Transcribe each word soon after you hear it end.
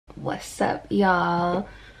What's up, y'all?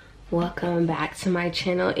 Welcome back to my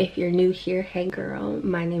channel. If you're new here, hey girl,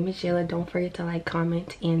 my name is Jayla. Don't forget to like,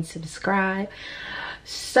 comment, and subscribe.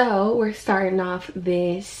 So we're starting off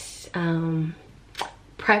this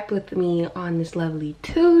prep with me on this lovely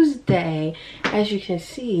Tuesday. As you can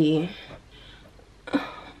see,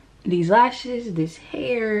 these lashes, this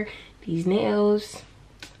hair, these nails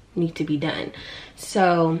need to be done.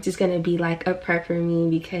 So this is gonna be like a prep for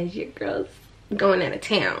me because your girl's going out of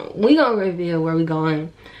town. We gonna reveal where we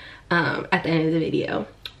going at the end of the video,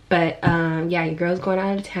 but yeah, your girl's going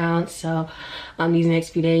out of town, so these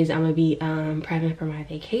next few days I'm gonna be prepping for my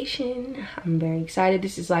vacation. I'm very excited.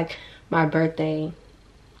 This is like my birthday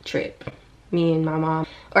trip. Me and my mom,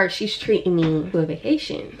 or she's treating me to a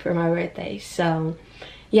vacation for my birthday. So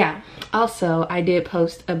yeah, also I did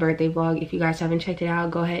post a birthday vlog. If you guys haven't checked it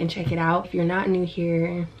out, go ahead and check it out. If you're not new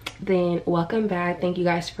here, then welcome back. Thank you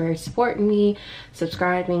guys for supporting me,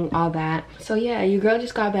 subscribing, all that. So yeah, your girl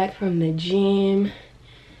just got back from the gym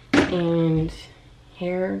and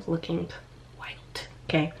hair looking white.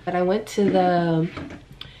 Okay, but I went to the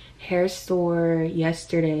hair store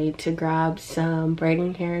yesterday to grab some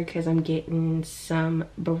braiding hair because I'm getting some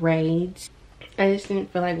braids. I just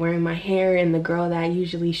didn't feel like wearing my hair, and the girl that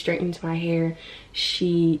usually straightens my hair,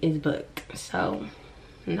 she is booked. So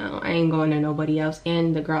no, I ain't going to nobody else,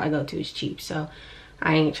 and the girl I go to is cheap, so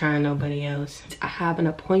I ain't trying nobody else. I have an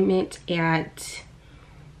appointment at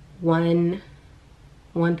 1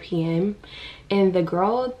 p.m. and the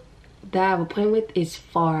girl that I have an appointment with is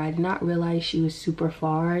far. I did not realize she was super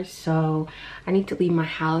far, so I need to leave my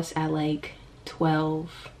house at like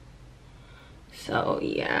 12. So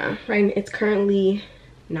yeah, right, it's currently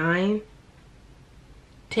 9,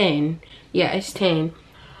 10. Yeah, it's 10.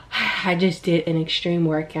 I just did an extreme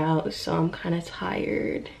workout, so I'm kind of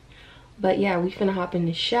tired. But yeah, we finna hop in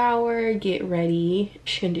the shower, get ready,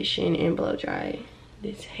 condition, and blow dry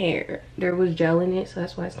this hair. There was gel in it, so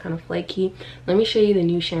that's why it's kind of flaky. Let me show you the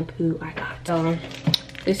new shampoo I got. So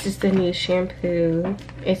this is the new shampoo.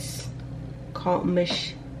 It's called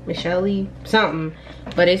Michelle something,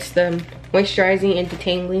 but it's the moisturizing and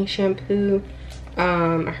detangling shampoo.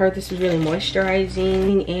 I heard this was really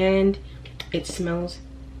moisturizing and it smells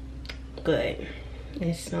good.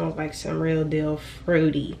 It smells like some real deal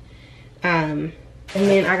fruity. And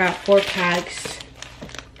then I got 4 packs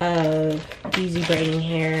of easy braiding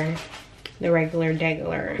hair, the regular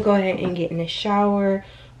degular. Go ahead and get in the shower,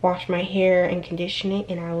 wash my hair and condition it,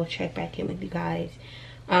 and I will check back in with you guys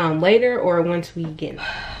later or once we get.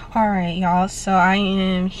 All right, y'all, so I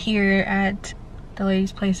am here at the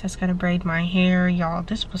lady's place that's gonna braid my hair. Y'all,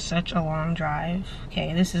 this was such a long drive.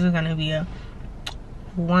 Okay, this is gonna be a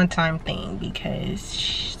one-time thing because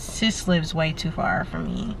sis lives way too far from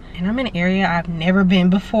me, and I'm in an area I've never been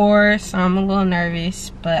before, so I'm a little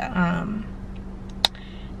nervous. But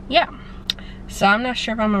yeah, so I'm not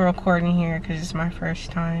sure if I'm gonna record in here because it's my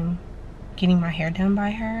first time getting my hair done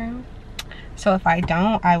by her. So if I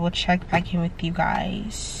don't, I will check back in with you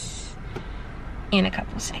guys in a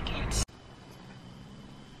couple seconds.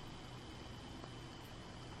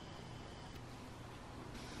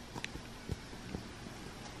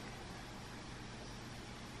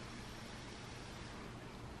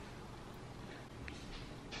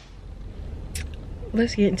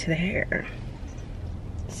 Let's get into the hair.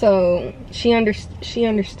 So she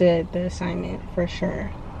understood the assignment for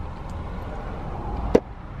sure.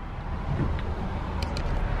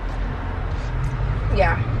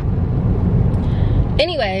 Yeah.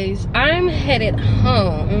 Anyways, I'm headed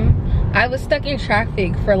home. I was stuck in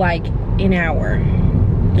traffic for like an hour.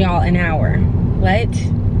 Y'all, an hour. What?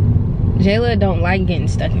 Jayla don't like getting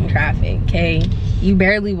stuck in traffic, okay? You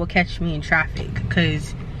barely will catch me in traffic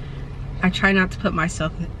because I try not to put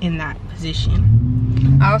myself in that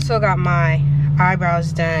position. I also got my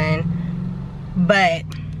eyebrows done, but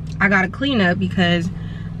I gotta clean up because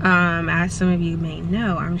as some of you may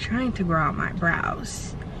know, I'm trying to grow out my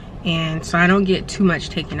brows, and so I don't get too much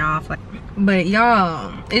taken off. But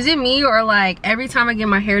y'all, is it me or like every time I get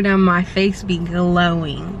my hair done my face be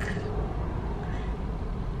glowing?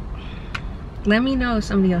 Let me know if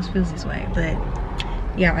somebody else feels this way. But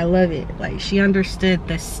yeah, I love it. Like, she understood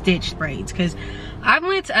the stitched braids because I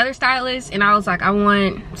went to other stylists and I was like, I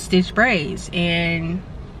want stitched braids, and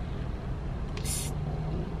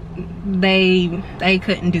they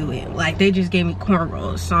couldn't do it. Like, they just gave me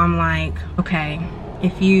cornrows. So I'm like, okay,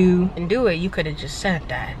 if you can do it, you could have just said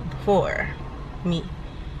that before me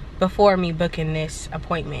booking this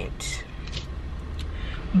appointment.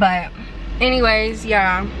 But anyways,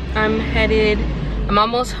 yeah, I'm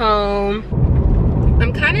almost home. I'm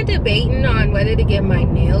I'm kind of debating on whether to get my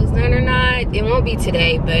nails done or not. It won't be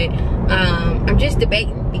today, but I'm just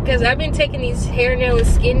debating because I've been taking these hair nail and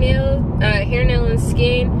skin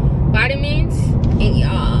vitamins, and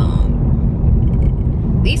y'all,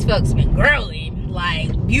 these folks been growing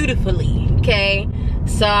like beautifully, okay?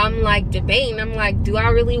 So I'm like debating. I'm like, do I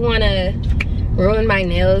really want to ruin my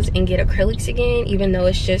nails and get acrylics again, even though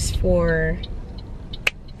it's just for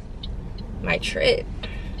my trip?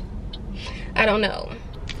 I don't know.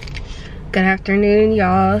 Good afternoon,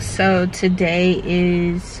 y'all. So today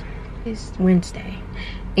is Wednesday,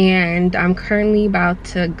 and I'm currently about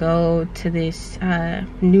to go to this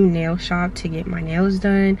new nail shop to get my nails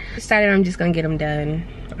done. I decided I'm just gonna get them done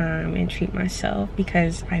and treat myself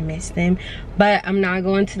because I miss them. But I'm not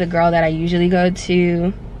going to the girl that I usually go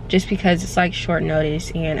to just because it's like short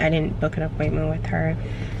notice and I didn't book an appointment with her.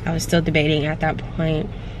 I was still debating at that point.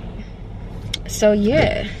 So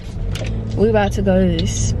yeah, we about to go to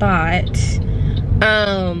this spot.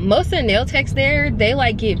 Most of the nail techs there, they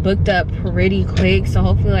like get booked up pretty quick, so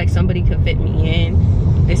hopefully like somebody could fit me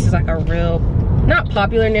in. This is like a real, not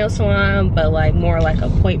popular nail salon, but like more like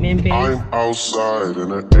appointment based. I'm outside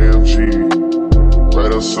in an AMG,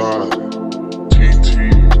 right outside, TT,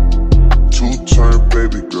 two-turn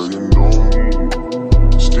baby girl, you know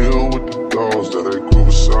me. Still with the dolls that I grew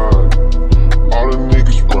aside, all the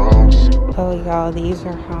niggas round me. Oh y'all, these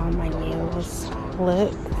are how my nails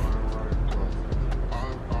look.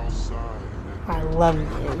 I love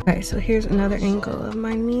them. Okay, so here's another angle of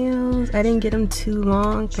my nails. I didn't get them too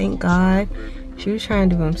long, thank God. She was trying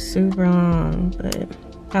to do them super long, but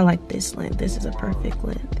I like this length. This is a perfect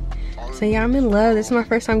length. So yeah, I'm in love. This is my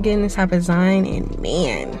first time getting this type of design, and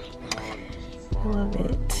man, I love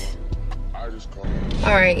it.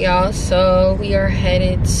 All right, y'all, so we are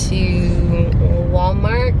headed to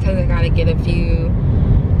Walmart because I gotta get a few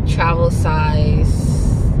travel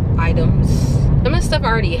size items. Some of the stuff I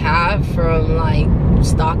already have from like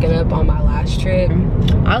stocking up on my last trip.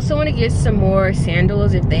 I also want to get some more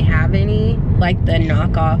sandals if they have any, like the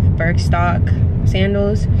knockoff Birkenstock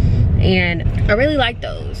sandals, and I really like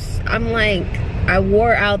those. I'm like, I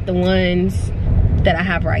wore out the ones that I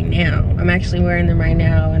have right now. I'm actually wearing them right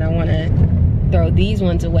now, and I want to throw these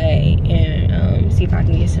ones away and see if I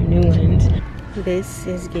can get some new ones. This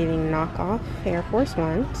is giving knockoff Air Force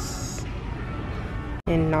Ones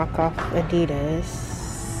and knockoff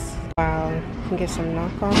Adidas. Wow, you can get some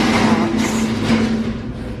knockoff tops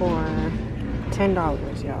for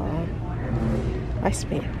 $10, y'all. I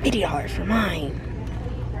spent $80 for mine.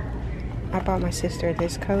 I bought my sister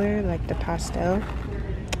this color, like the pastel,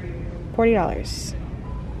 $40.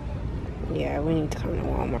 Yeah, we need to come to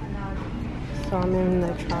Walmart. So I'm in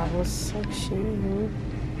the travel section.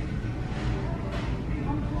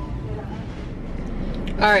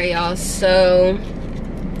 Alright, y'all, so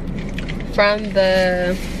from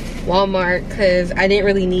the Walmart, because I didn't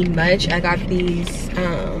really need much, I got these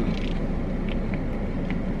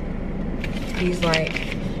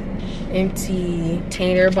like empty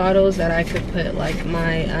container bottles that I could put like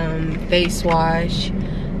my face wash,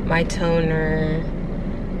 my toner,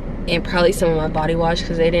 and probably some of my body wash,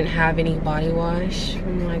 because they didn't have any body wash.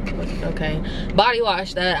 I'm like, okay, body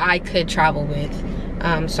wash that I could travel with.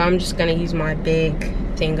 So I'm just gonna use my big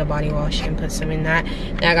thing of body wash and put some in that.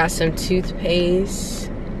 And I got some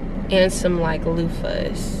toothpaste and some like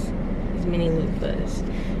loofahs, these mini loofahs.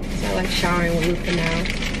 So I like showering with loofah now.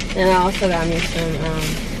 And I also got me some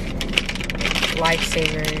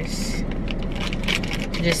lifesavers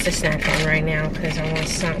just to snack on right now because I want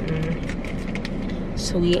something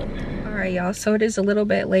sweet. All right, y'all, so it is a little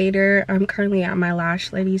bit later. I'm currently at my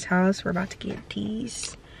lash lady's house. We're about to get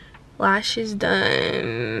these lashes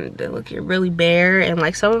done. They're looking really bare, and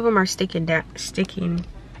like some of them are sticking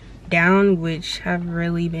down, which have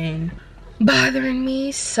really been bothering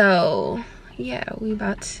me. So yeah, we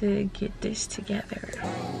about to get this together.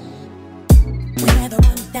 Whenever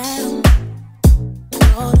I'm down,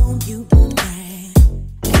 all on you, man.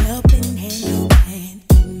 Helping hand in hand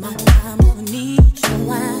in my time of need. So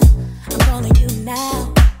I'm calling you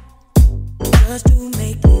now, just to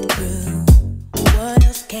make it through. What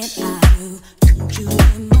else can I do? Don't you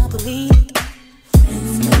in my belief?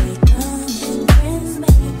 Friends may come and friends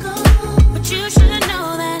may go, but you should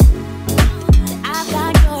know that I've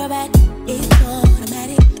got your back. It's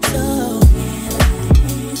automatic, so never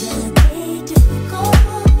hesitate to go,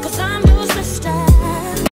 'cause I'm your sister.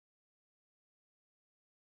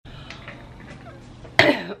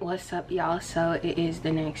 What's up, y'all? So it is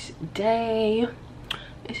the next day.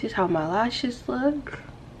 This is how my lashes look.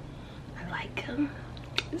 I like them.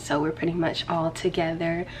 So we're pretty much all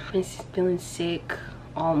together. Been feeling sick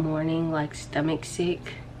all morning, like stomach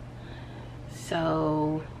sick.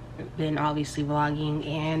 So been obviously vlogging,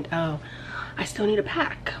 and I still need to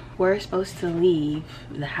pack. We're supposed to leave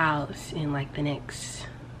the house in like the next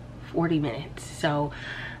 40 minutes, so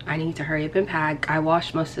I need to hurry up and pack. I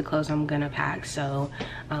washed most of the clothes I'm gonna pack, so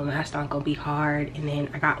that's not gonna be hard. And then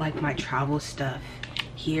I got like my travel stuff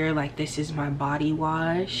here. Like, this is my body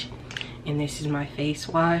wash and this is my face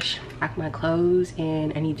wash. Pack my clothes,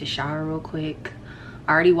 and I need to shower real quick.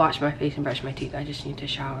 I already washed my face and brushed my teeth. I just need to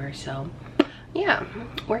shower. So yeah,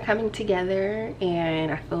 we're coming together and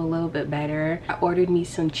I feel a little bit better. I ordered me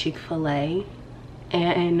some Chick-fil-A,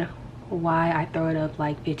 and why I throw it up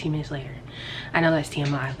like 15 minutes later. I know that's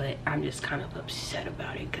TMI, but I'm just kind of upset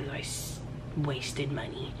about it because I wasted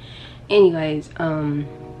money. Anyways, so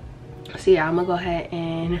yeah, I'm gonna go ahead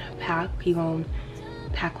and pack. You gonna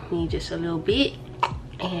pack with me just a little bit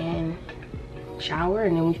and shower,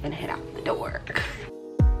 and then we finna head out the door.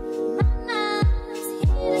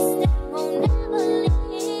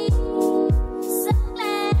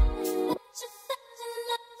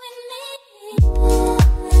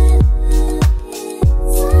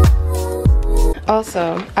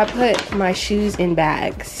 Also, I put my shoes in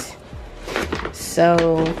bags,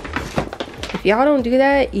 so if y'all don't do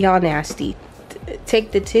that, y'all nasty.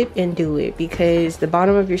 Take the tip and do it, because the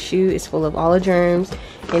bottom of your shoe is full of all the germs,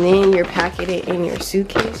 and then you're packing it in your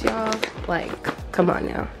suitcase, y'all. Like, come on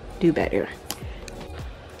now, do better.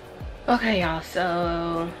 Okay, y'all,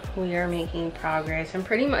 so we are making progress. I'm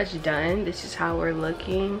pretty much done. This is how we're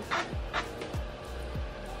looking.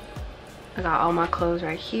 I got all my clothes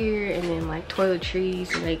right here, and then like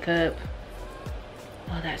toiletries, makeup,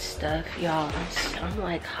 all that stuff. Y'all, I'm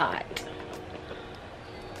like hot,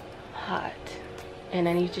 and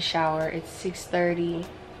I need to shower. It's 6:30.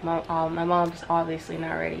 My mom's obviously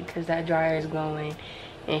not ready because that dryer is going,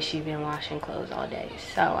 and she's been washing clothes all day.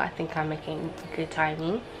 So I think I'm making good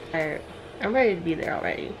timing. I'm ready to be there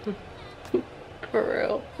already. For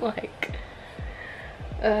real, like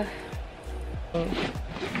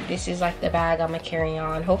this is like the bag I'm gonna carry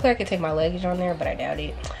on. Hopefully I can take my luggage on there, but I doubt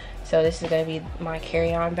it. So this is gonna be my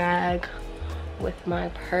carry-on bag with my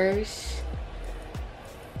purse.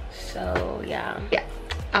 So yeah,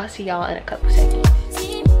 I'll see y'all in a couple seconds.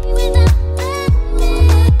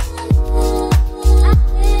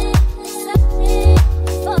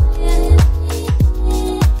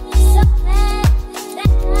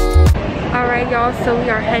 All right, y'all, so we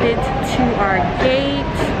are headed to our gate.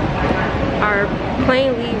 Our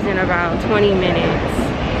plane leaves in about 20 minutes.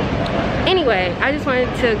 Anyway, I just wanted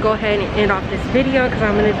to go ahead and end off this video because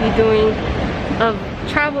I'm going to be doing a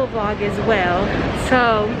travel vlog as well.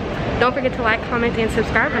 So don't forget to like, comment, and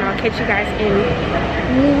subscribe, and I'll catch you guys in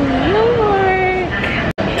New York.